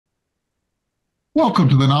Welcome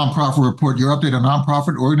to the Nonprofit Report, your update on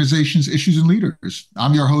nonprofit organizations, issues, and leaders.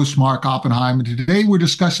 I'm your host, Mark Oppenheim, and today we're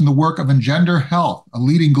discussing the work of EngenderHealth, a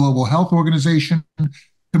leading global health organization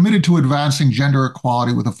committed to advancing gender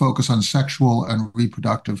equality with a focus on sexual and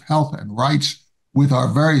reproductive health and rights, with our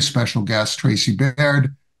very special guest, Traci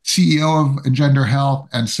Baird, CEO of EngenderHealth,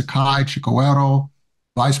 and Sekai Chikowero,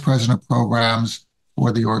 Vice President of Programs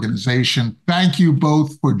for the organization. Thank you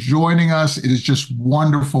both for joining us. It is just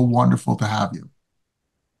wonderful, wonderful to have you.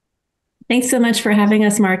 Thanks so much for having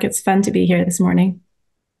us, Mark. It's fun to be here this morning.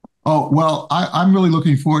 Oh, well, I'm really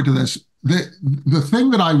looking forward to this. The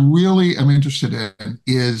thing that I really am interested in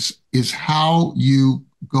is how you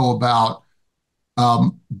go about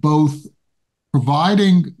both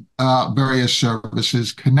providing various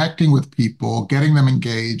services, connecting with people, getting them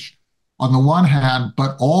engaged on the one hand,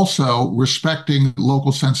 but also respecting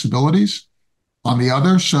local sensibilities on the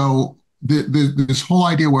other. So this whole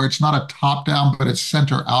idea where it's not a top-down, but it's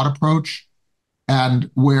center-out approach,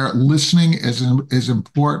 and where listening is as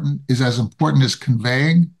important as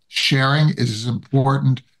conveying, sharing is as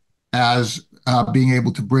important as being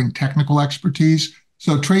able to bring technical expertise.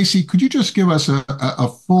 So Traci, could you just give us a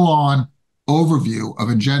full-on overview of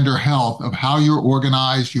EngenderHealth, of how you're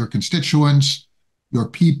organized, your constituents, your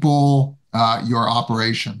people, your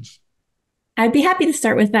operations? I'd be happy to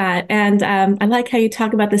start with that. And I like how you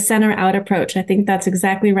talk about the center out approach. I think that's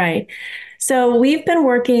exactly right. So we've been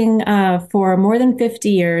working for more than 50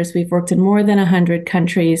 years. We've worked in more than 100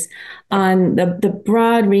 countries on the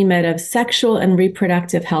broad remit of sexual and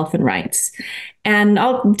reproductive health and rights. And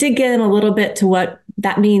I'll dig in a little bit to what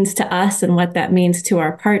that means to us and what that means to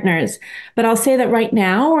our partners. But I'll say that right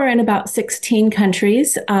now we're in about 16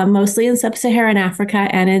 countries, mostly in sub-Saharan Africa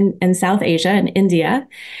and in South Asia and India.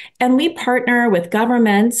 And we partner with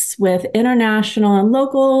governments, with international and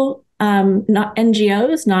local not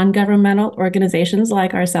NGOs, non-governmental organizations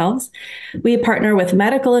like ourselves. We partner with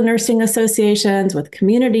medical and nursing associations, with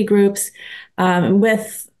community groups,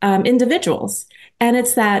 with individuals. And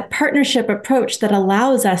it's that partnership approach that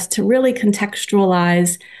allows us to really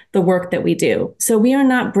contextualize the work that we do. So we are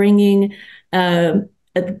not bringing a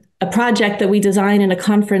project that we design in a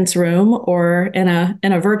conference room or in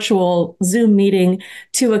a virtual Zoom meeting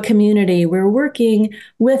to a community. We're working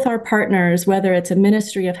with our partners, whether it's a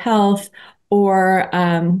Ministry of Health or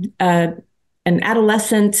an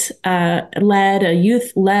adolescent led, a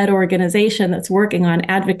youth led organization that's working on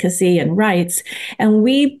advocacy and rights. And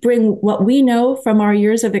we bring what we know from our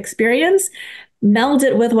years of experience, meld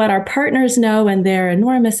it with what our partners know and their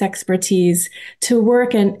enormous expertise to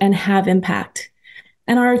work and have impact.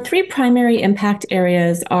 And our three primary impact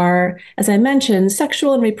areas are, as I mentioned,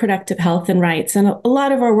 sexual and reproductive health and rights. And a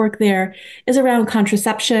lot of our work there is around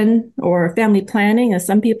contraception or family planning, as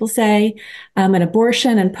some people say, and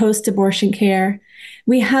abortion and post-abortion care.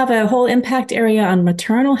 We have a whole impact area on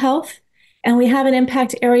maternal health, and we have an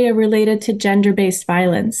impact area related to gender-based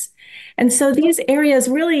violence. And so these areas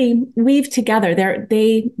really weave together.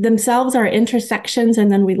 They themselves are intersections,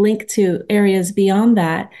 and then we link to areas beyond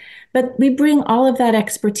that. But we bring all of that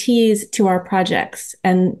expertise to our projects,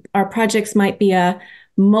 and our projects might be a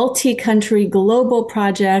multi-country global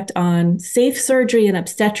project on safe surgery and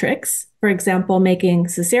obstetrics, for example, making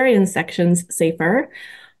cesarean sections safer,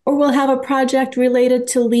 or we'll have a project related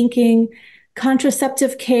to linking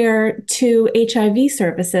contraceptive care to HIV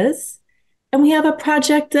services. And we have a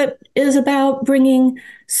project that is about bringing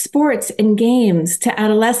sports and games to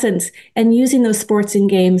adolescents and using those sports and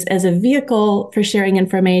games as a vehicle for sharing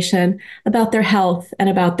information about their health and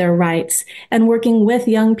about their rights, and working with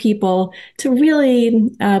young people to really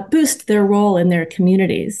boost their role in their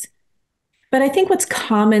communities. But I think what's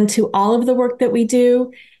common to all of the work that we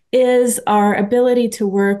do is our ability to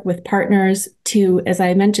work with partners to, as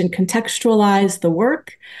I mentioned, contextualize the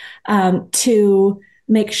work, to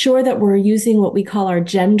make sure that we're using what we call our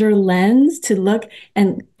gender lens to look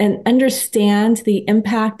and understand the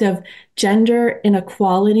impact of gender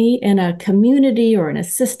inequality in a community or in a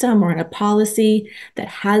system or in a policy that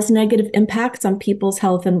has negative impacts on people's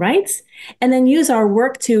health and rights, and then use our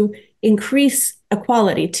work to increase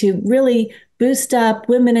equality, to really boost up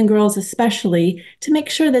women and girls especially, to make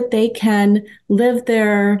sure that they can live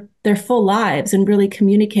their full lives and really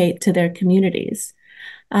communicate to their communities.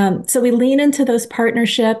 So we lean into those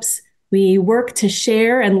partnerships. We work to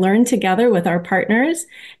share and learn together with our partners.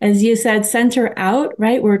 As you said, center out,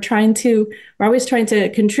 right? We're always trying to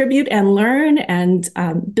contribute and learn and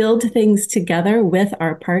build things together with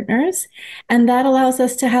our partners. And that allows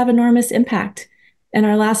us to have enormous impact. In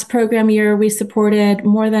our last program year, we supported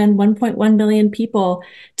more than 1.1 million people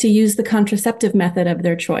to use the contraceptive method of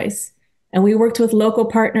their choice. And we worked with local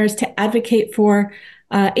partners to advocate for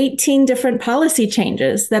 18 different policy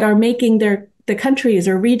changes that are making the countries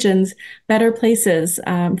or regions better places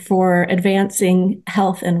for advancing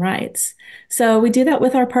health and rights. So we do that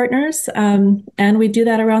with our partners, and we do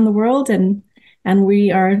that around the world, and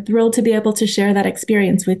we are thrilled to be able to share that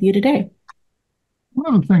experience with you today.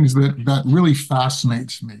 One of the things that really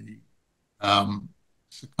fascinates me,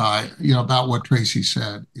 Sekai, about what Traci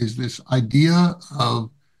said, is this idea of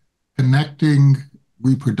connecting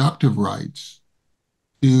reproductive rights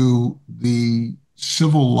to the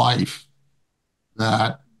civil life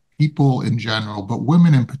that people in general, but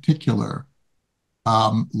women in particular,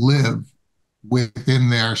 live within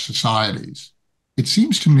their societies. It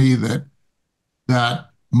seems to me that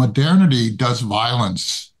modernity does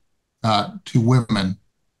violence to women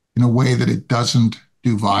in a way that it doesn't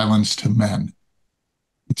do violence to men.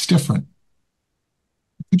 It's different.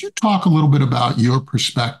 Could you talk a little bit about your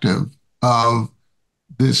perspective of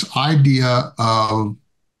this idea of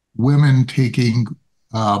women taking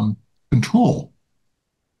control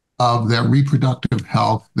of their reproductive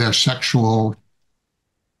health, their sexual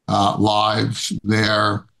lives,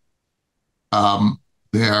 their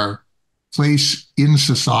place in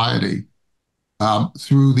society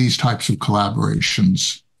through these types of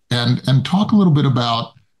collaborations, and talk a little bit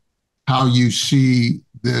about how you see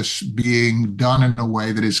this being done in a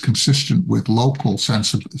way that is consistent with local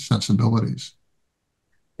sensibilities.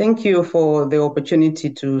 Thank you for the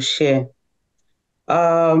opportunity to share.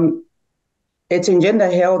 At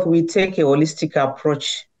EngenderHealth, we take a holistic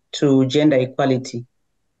approach to gender equality,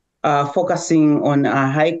 focusing on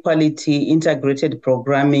a high-quality integrated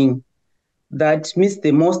programming that meets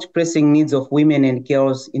the most pressing needs of women and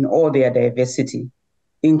girls in all their diversity,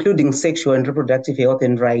 including sexual and reproductive health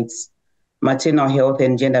and rights, maternal health,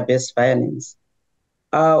 and gender-based violence.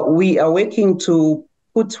 We are working to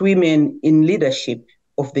put women in leadership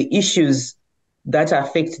of the issues that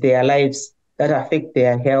affect their lives, that affect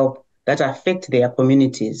their health, that affect their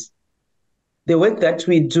communities. The work that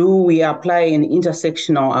we do, we apply an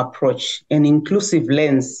intersectional approach, an inclusive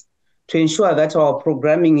lens to ensure that our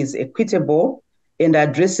programming is equitable and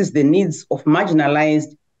addresses the needs of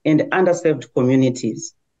marginalized and underserved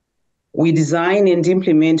communities. We design and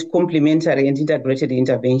implement complementary and integrated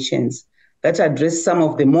interventions that address some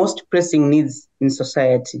of the most pressing needs in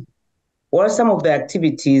society. While some of the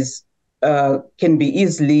activities can be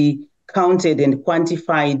easily counted and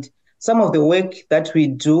quantified, some of the work that we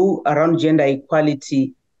do around gender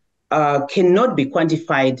equality cannot be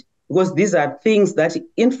quantified because these are things that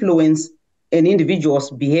influence an individual's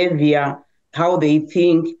behavior, how they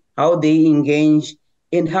think, how they engage,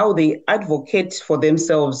 and how they advocate for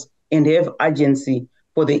themselves and have agency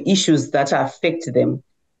for the issues that affect them.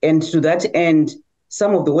 And to that end,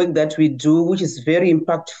 some of the work that we do, which is very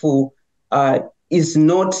impactful, is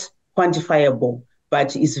not quantifiable,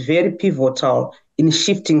 but is very pivotal in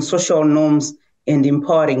shifting social norms and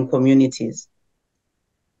empowering communities.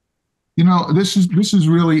 This is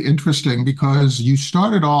really interesting because you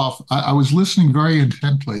started off, I was listening very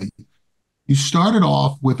intently. You started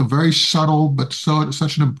off with a very subtle but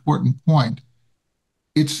such an important point.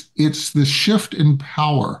 It's the shift in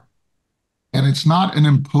power, and it's not an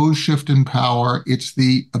imposed shift in power. It's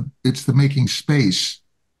the making space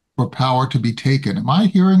for power to be taken. Am I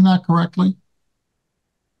hearing that correctly?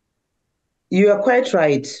 You are quite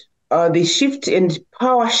right. The shift in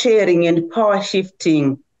power sharing and power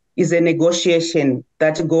shifting is a negotiation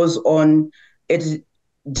that goes on at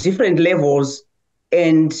different levels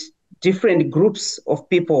and different groups of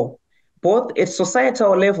people, both at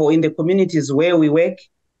societal level in the communities where we work,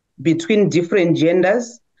 between different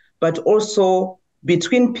genders, but also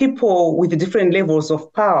between people with different levels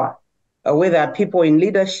of power, whether people in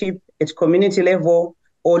leadership at community level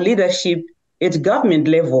or leadership at government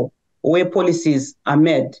level, where policies are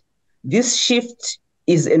made. This shift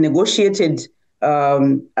is a negotiated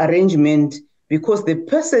arrangement because the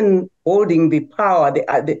person holding the power,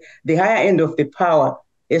 the higher end of the power,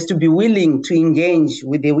 has to be willing to engage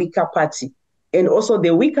with the weaker party. And also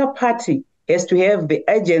the weaker party has to have the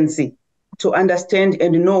agency to understand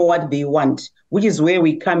and know what they want, which is where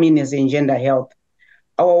we come in as EngenderHealth.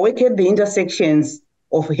 Our work at the intersections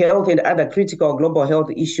of health and other critical global health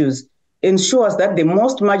issues ensures that the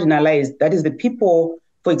most marginalized, that is the people,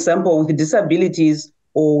 for example, with disabilities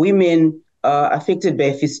or women affected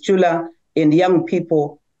by fistula and young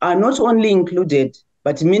people, are not only included,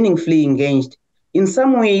 but meaningfully engaged. In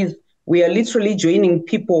some ways, we are literally joining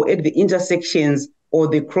people at the intersections or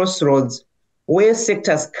the crossroads where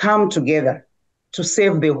sectors come together to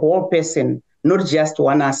save the whole person, not just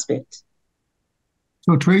one aspect.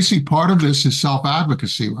 So Traci, part of this is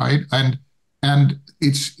self-advocacy, right? And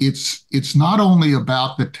it's not only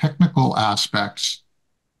about the technical aspects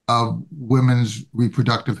of women's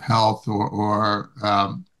reproductive health or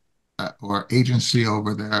agency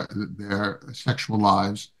over their sexual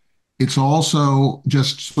lives. It's also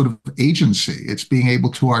just sort of agency. It's being able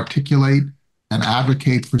to articulate and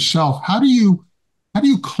advocate for self. How do you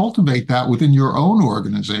cultivate that within your own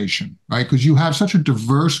organization, right? Because you have such a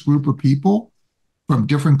diverse group of people from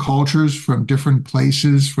different cultures, from different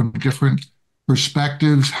places, from different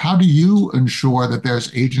perspectives. How do you ensure that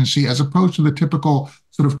there's agency as opposed to the typical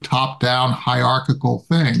sort of top-down hierarchical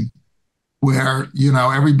thing where,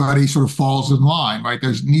 everybody sort of falls in line, right?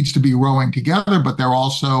 There needs to be rowing together, but there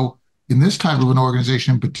also, in this type of an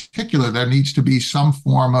organization in particular, there needs to be some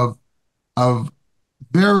form of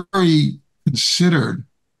very considered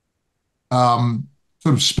sort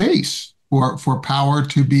of space for power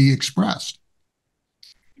to be expressed.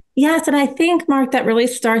 Yes, and I think, Mark, that really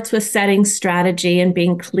starts with setting strategy and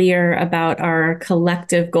being clear about our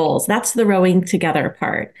collective goals. That's the rowing together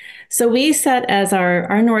part. So we set as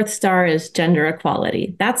our North Star is gender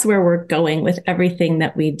equality. That's where we're going with everything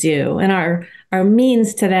that we do. And our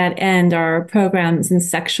means to that end are programs in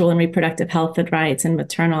sexual and reproductive health and rights and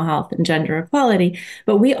maternal health and gender equality.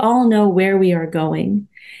 But we all know where we are going.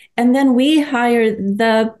 And then we hire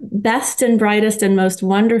the best and brightest and most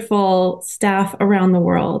wonderful staff around the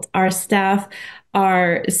world. Our staff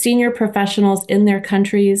are senior professionals in their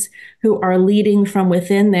countries who are leading from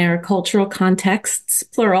within their cultural contexts,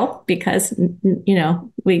 plural, because,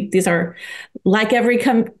 these are like every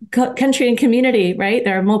country and community, right?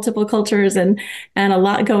 There are multiple cultures and a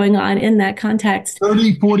lot going on in that context.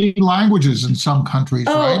 30, 40 languages in some countries,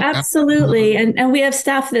 Oh, right? absolutely. And we have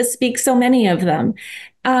staff that speak so many of them.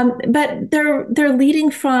 But they're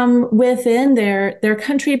leading from within their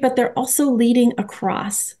country, but they're also leading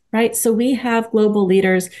across, right? So we have global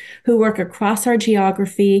leaders who work across our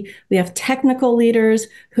geography. We have technical leaders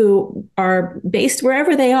who are based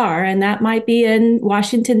wherever they are, and that might be in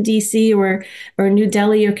Washington, D.C. or New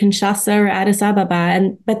Delhi or Kinshasa or Addis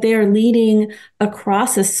Ababa, but they are leading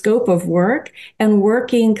across a scope of work and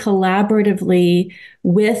working collaboratively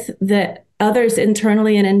with the others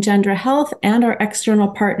internally in EngenderHealth and our external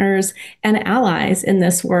partners and allies in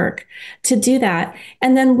this work to do that.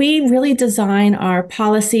 And then we really design our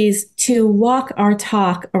policies to walk our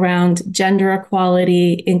talk around gender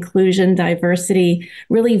equality, inclusion, diversity,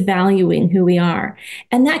 really valuing who we are.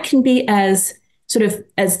 And that can be as sort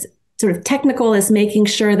of technical as making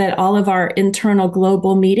sure that all of our internal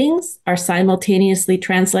global meetings are simultaneously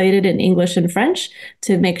translated in English and French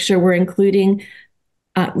to make sure we're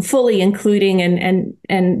fully including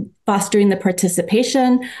and fostering the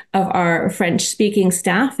participation of our French-speaking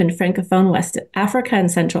staff in Francophone West Africa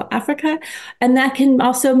and Central Africa. And that can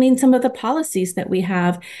also mean some of the policies that we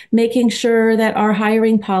have, making sure that our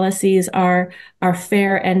hiring policies are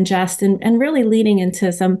fair and just, and really leading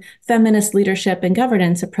into some feminist leadership and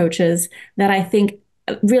governance approaches that I think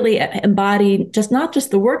really embody not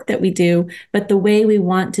just the work that we do, but the way we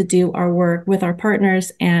want to do our work with our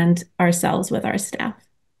partners and ourselves with our staff.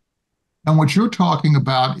 And what you're talking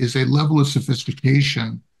about is a level of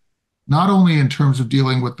sophistication, not only in terms of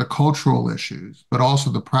dealing with the cultural issues, but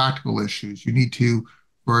also the practical issues. You need to,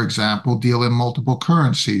 for example, deal in multiple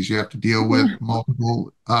currencies. You have to deal with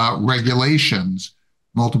multiple regulations,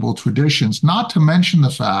 multiple traditions, not to mention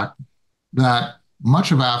the fact that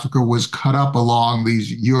much of Africa was cut up along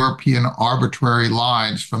these European arbitrary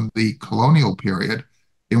lines from the colonial period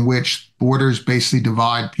in which borders basically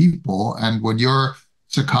divide people. And when you're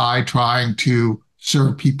Sekai trying to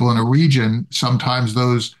serve people in a region, sometimes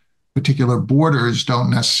those particular borders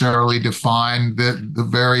don't necessarily define the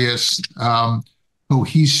various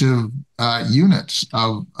cohesive units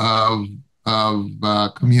of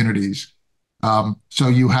communities. So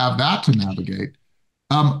you have that to navigate.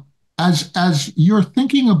 As you're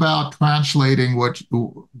thinking about translating what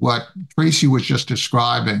Traci was just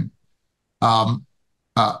describing from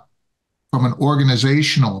an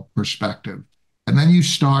organizational perspective, and then you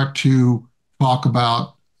start to talk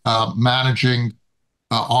about managing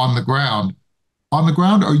on the ground. On the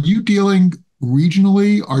ground, are you dealing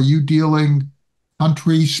regionally? Are you dealing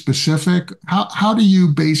country specific? How do you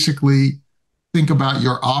basically think about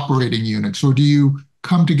your operating units, or do you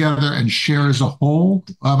come together and share as a whole?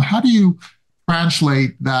 How do you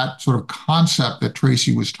translate that sort of concept that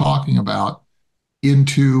Traci was talking about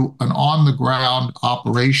into an on-the-ground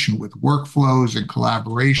operation with workflows and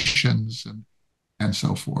collaborations and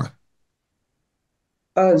so forth?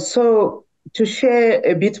 So to share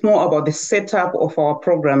a bit more about the setup of our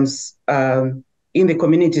programs in the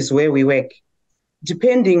communities where we work,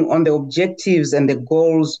 depending on the objectives and the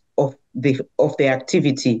goals of the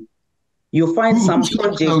activity, you find some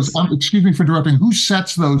projects. Excuse me for interrupting. Who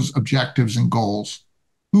sets those objectives and goals?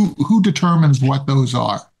 Who determines what those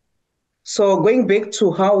are? So going back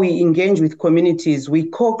to how we engage with communities, we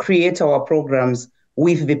co-create our programs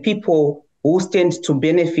with the people who stand to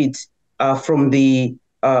benefit from the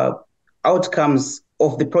outcomes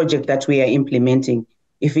of the project that we are implementing.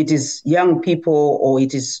 If it is young people, or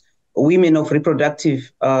it is women of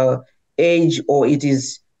reproductive age, or it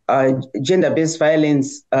is gender-based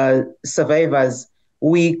violence survivors,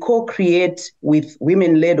 we co-create with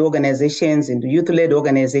women-led organizations and youth-led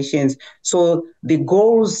organizations. So the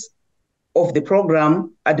goals of the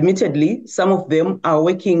program, admittedly, some of them are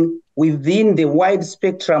working within the wide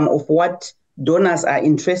spectrum of what donors are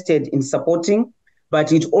interested in supporting,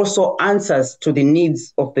 but it also answers to the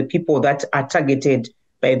needs of the people that are targeted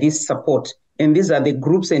by this support. And these are the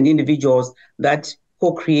groups and individuals that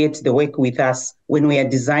co-create the work with us when we are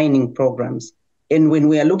designing programs. And when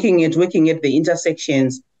we are working at the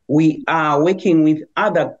intersections, we are working with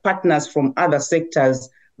other partners from other sectors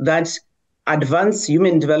that advance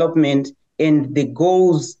human development, and the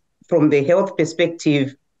goals from the health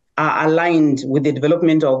perspective are aligned with the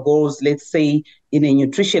developmental goals, let's say in a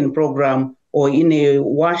nutrition program, or in a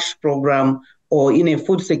WASH program, or in a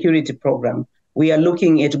food security program. We are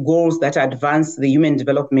looking at goals that advance the human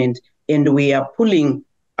development, and we are pulling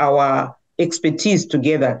our expertise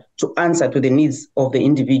together to answer to the needs of the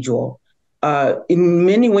individual. In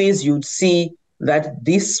many ways, you'd see that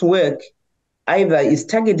this work either is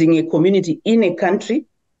targeting a community in a country,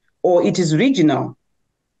 or it is regional.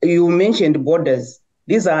 You mentioned borders.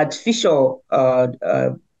 These are artificial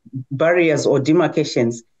barriers or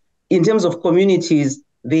demarcations. In terms of communities,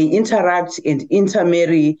 they interact and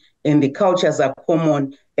intermarry, and the cultures are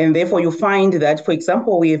common. And therefore, you find that, for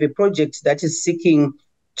example, we have a project that is seeking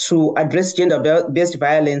to address gender-based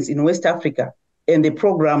violence in West Africa. And the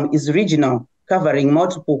program is regional, covering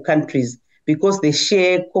multiple countries, because they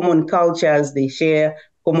share common cultures, they share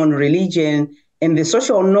common religion, and the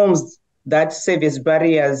social norms that serve as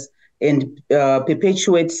barriers and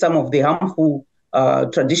perpetuate some of the harmful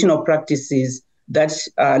traditional practices that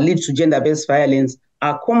lead to gender-based violence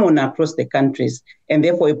are common across the countries. And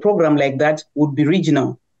therefore, a program like that would be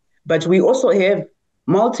regional. But we also have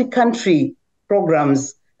multi-country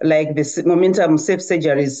programs like the Momentum Safe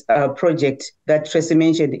Surgeries project that Traci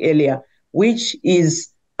mentioned earlier, which is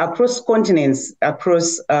across continents,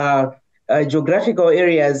 across geographical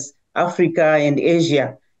areas, Africa and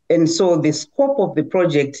Asia. And so the scope of the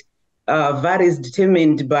project varies,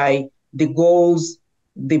 determined by the goals,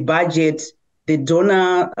 the budget, the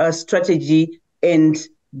donor strategy, and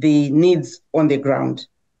the needs on the ground.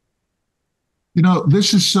 You know,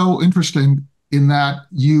 this is so interesting in that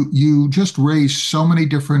you just raised so many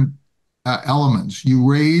different elements. You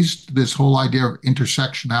raised this whole idea of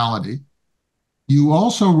intersectionality. You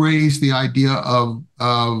also raised the idea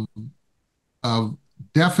of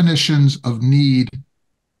definitions of need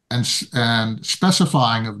and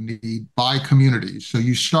specifying of need by communities. So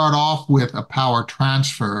you start off with a power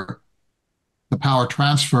transfer. The power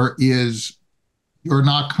transfer is you're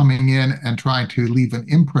not coming in and trying to leave an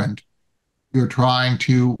imprint. You're trying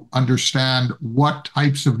to understand what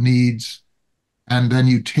types of needs, and then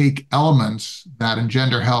you take elements that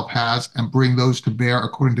EngenderHealth has and bring those to bear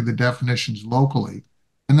according to the definitions locally.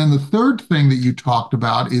 And then the third thing that you talked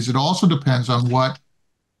about is it also depends on what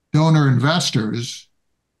donor investors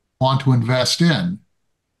want to invest in.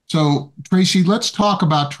 So, Traci, let's talk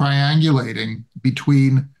about triangulating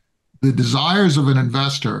between the desires of an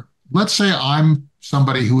investor. Let's say I'm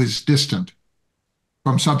somebody who is distant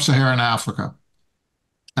from sub-Saharan Africa,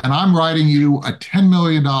 and I'm writing you a $10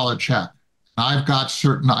 million check. I've got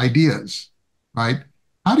certain ideas, right?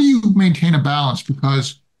 How do you maintain a balance?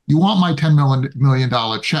 Because you want my $10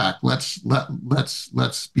 million check. Let's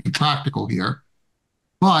be practical here.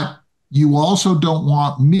 But you also don't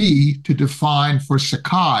want me to define for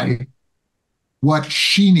Sekai what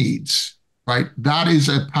she needs, right? That is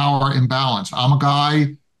a power imbalance. I'm a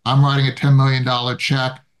guy, I'm writing a $10 million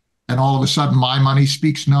check, and all of a sudden my money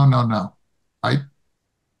speaks, no, no, no, right?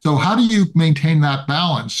 So how do you maintain that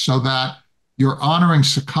balance so that you're honoring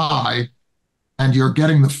Sekai and you're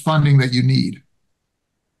getting the funding that you need?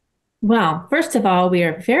 Well, first of all, we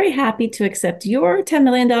are very happy to accept your $10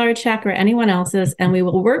 million check or anyone else's, and we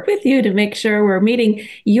will work with you to make sure we're meeting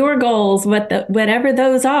your goals, whatever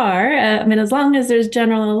those are. I mean, as long as there's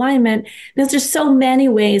general alignment, because there's so many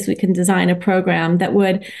ways we can design a program that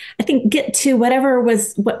would, I think, get to whatever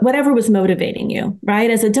was motivating you, right?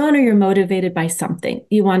 As a donor, you're motivated by something.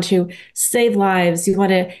 You want to save lives. You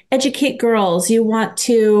want to educate girls. You want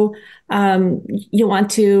to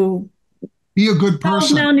Be a good solve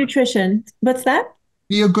person. malnutrition. What's that?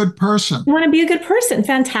 Be a good person. You want to be a good person.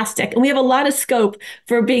 Fantastic. And we have a lot of scope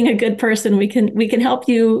for being a good person. We can help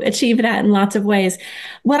you achieve that in lots of ways.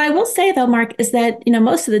 What I will say though, Mark, is that,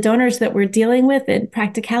 most of the donors that we're dealing with in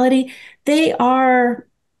practicality, they are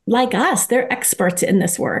like us. They're experts in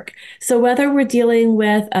this work. So whether we're dealing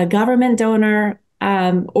with a government donor,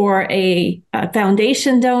 or a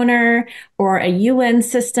foundation donor or a UN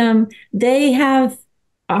system, they have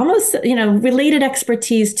almost related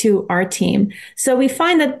expertise to our team. So we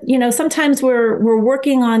find that sometimes we're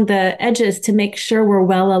working on the edges to make sure we're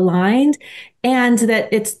well aligned, and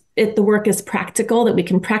that the work is practical, that we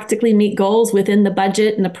can practically meet goals within the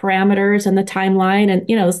budget and the parameters and the timeline, and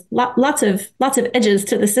lots of edges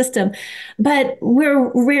to the system. But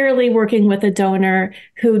we're rarely working with a donor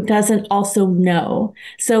who doesn't also know.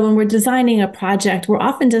 So when we're designing a project, we're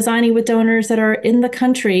often designing with donors that are in the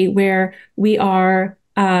country where we are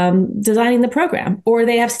designing the program, or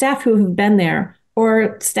they have staff who have been there,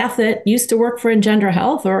 or staff that used to work for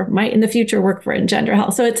EngenderHealth or might in the future work for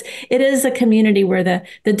EngenderHealth. So it is a community where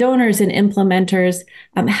the donors and implementers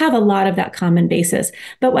have a lot of that common basis.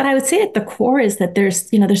 But what I would say at the core is that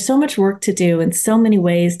there's so much work to do and so many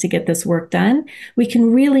ways to get this work done. We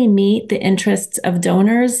can really meet the interests of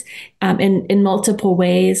donors in multiple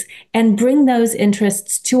ways and bring those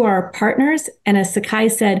interests to our partners. And as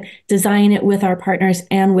Sekai said, design it with our partners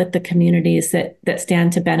and with the communities that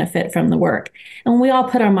stand to benefit from the work. And when we all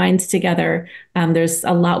put our minds together, there's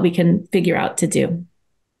a lot we can figure out to do.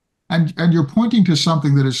 And you're pointing to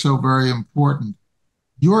something that is so very important.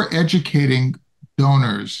 You're educating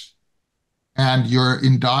donors and you're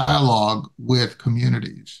in dialogue with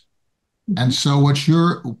communities. And so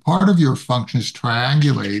part of your function is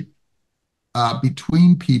triangulate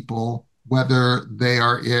between people, whether they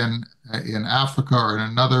are in Africa or in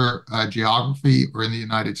another geography or in the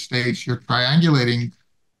United States. You're triangulating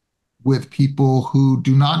with people who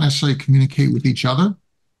do not necessarily communicate with each other,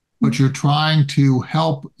 but you're trying to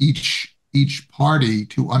help each party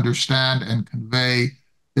to understand and convey.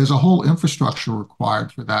 There's a whole infrastructure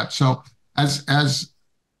required for that. So as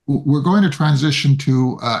we're going to transition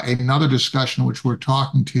to another discussion, which we're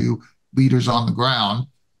talking to leaders on the ground.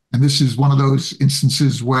 And this is one of those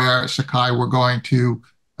instances where, Sekai, we're going to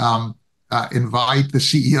invite the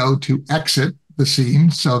CEO to exit the scene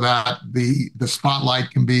so that the spotlight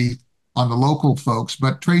can be on the local folks.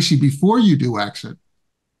 But Traci, before you do exit,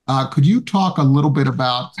 could you talk a little bit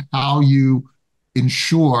about how you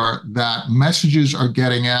ensure that messages are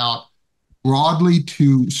getting out broadly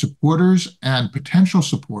to supporters and potential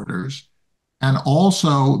supporters, and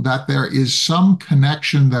also that there is some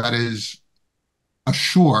connection that is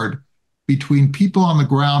assured between people on the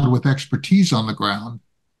ground with expertise on the ground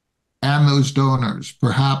and those donors,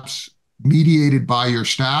 perhaps mediated by your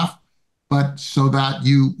staff, but so that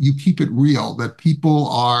you keep it real, that people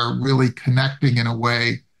are really connecting in a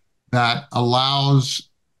way that allows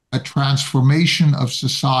a transformation of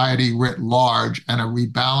society writ large and a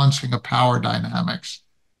rebalancing of power dynamics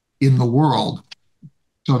in the world,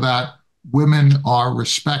 so that women are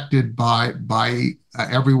respected by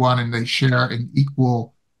everyone and they share an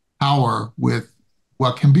equal power with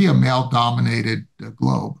what can be a male-dominated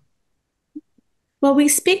globe. Well, we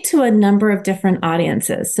speak to a number of different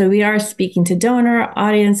audiences. So we are speaking to donor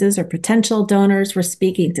audiences or potential donors. We're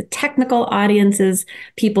speaking to technical audiences,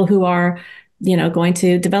 people who are, going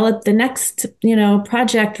to develop the next,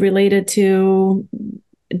 project related to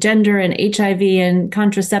gender and HIV and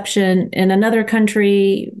contraception in another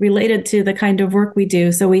country related to the kind of work we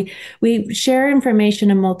do. So we share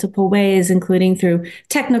information in multiple ways, including through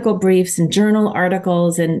technical briefs and journal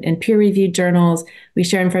articles and peer-reviewed journals. We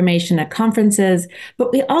share information at conferences,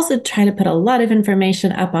 but we also try to put a lot of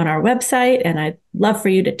information up on our website, and I'd love for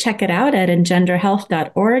you to check it out at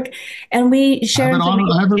engenderhealth.org. And we share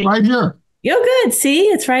I have it right here. Oh, good. See,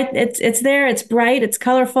 it's right. It's there. It's bright. It's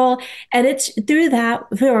colorful. And it's through our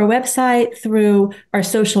website, through our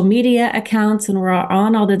social media accounts, and we're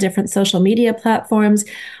on all the different social media platforms.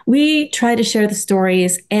 We try to share the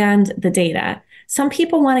stories and the data. Some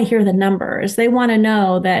people want to hear the numbers. They want to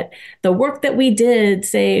know that the work that we did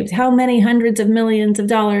saved how many hundreds of millions of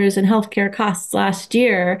dollars in healthcare costs last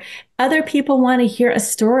year. Other people want to hear a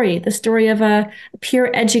story, the story of a peer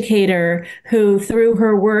educator who, through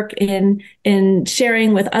her work in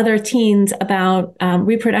sharing with other teens about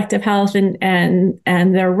reproductive health and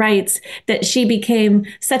their rights, that she became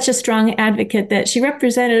such a strong advocate that she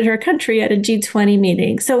represented her country at a G20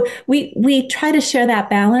 meeting. So we try to share that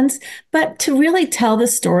balance, but to really tell the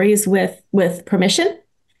stories with permission,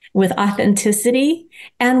 with authenticity,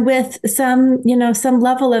 and with some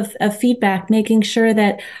level of feedback, making sure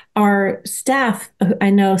that our staff, I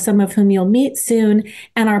know some of whom you'll meet soon,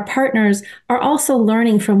 and our partners are also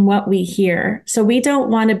learning from what we hear. So we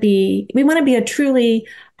want to be a truly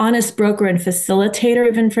honest broker and facilitator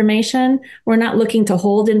of information. We're not looking to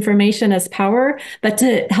hold information as power, but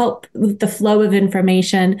to help with the flow of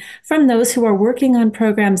information from those who are working on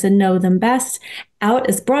programs and know them best out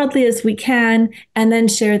as broadly as we can, and then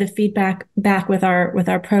share the feedback back with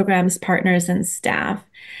our programs, partners, and staff.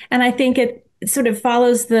 And I think it sort of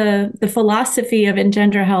follows the philosophy of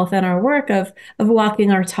EngenderHealth and our work of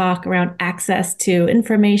walking our talk around access to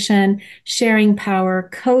information, sharing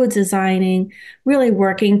power, co-designing, really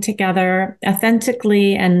working together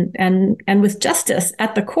authentically and with justice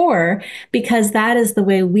at the core, because that is the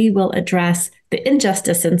way we will address the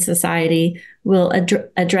injustice in society, will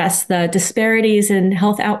address the disparities in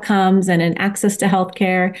health outcomes and in access to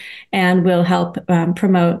healthcare, and will help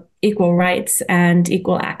promote equal rights and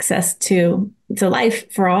equal access to life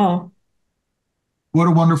for all. What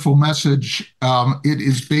a wonderful message. It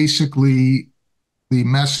is basically the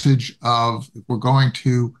message of, if we're going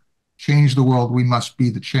to change the world, we must be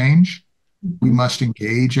the change. We must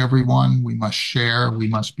engage everyone. We must share. We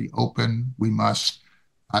must be open. We must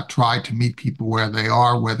try to meet people where they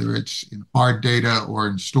are, whether it's in hard data or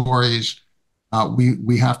in stories.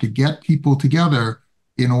 We have to get people together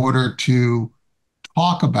in order to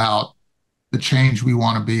talk about the change we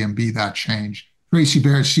want to be and be that change. Traci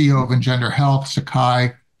Baird, CEO of EngenderHealth,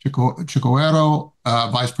 Sekai Chikowero,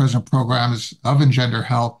 Vice President of Programs of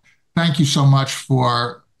EngenderHealth. Thank you so much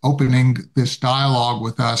for opening this dialogue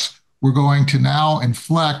with us. We're going to now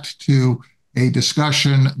inflect to a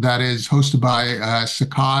discussion that is hosted by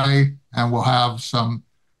Sekai, and we'll have some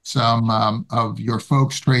of your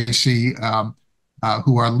folks, Traci,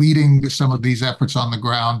 who are leading some of these efforts on the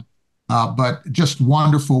ground. But just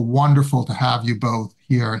wonderful, wonderful to have you both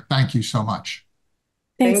here. Thank you so much.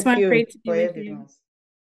 Thanks, Thank Mark. you Great to be for with having you. us.